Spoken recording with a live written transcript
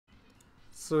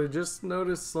So I just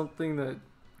noticed something that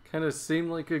kind of seemed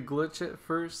like a glitch at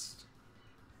first,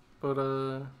 but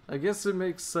I guess it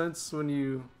makes sense when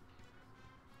you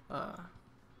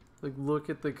like look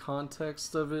at the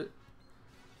context of it.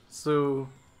 So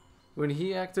when he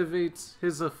activates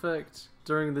his effect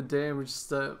during the damage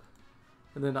step,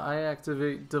 and then I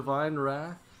activate Divine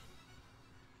Wrath,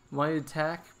 my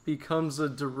attack becomes a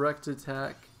direct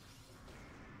attack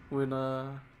when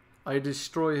I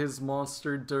destroy his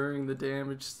monster during the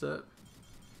damage step,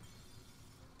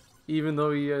 even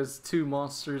though he has two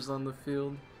monsters on the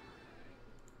field.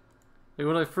 Like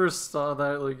when I first saw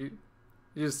that, like it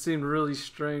just seemed really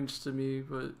strange to me,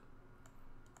 but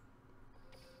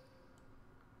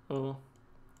oh,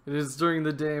 it is during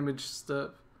the damage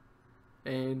step,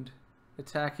 and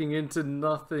attacking into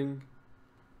nothing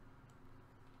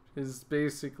is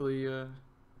basically a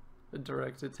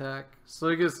direct attack, so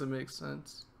I guess it makes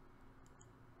sense.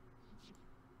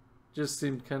 Just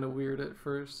seemed kind of weird at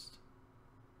first.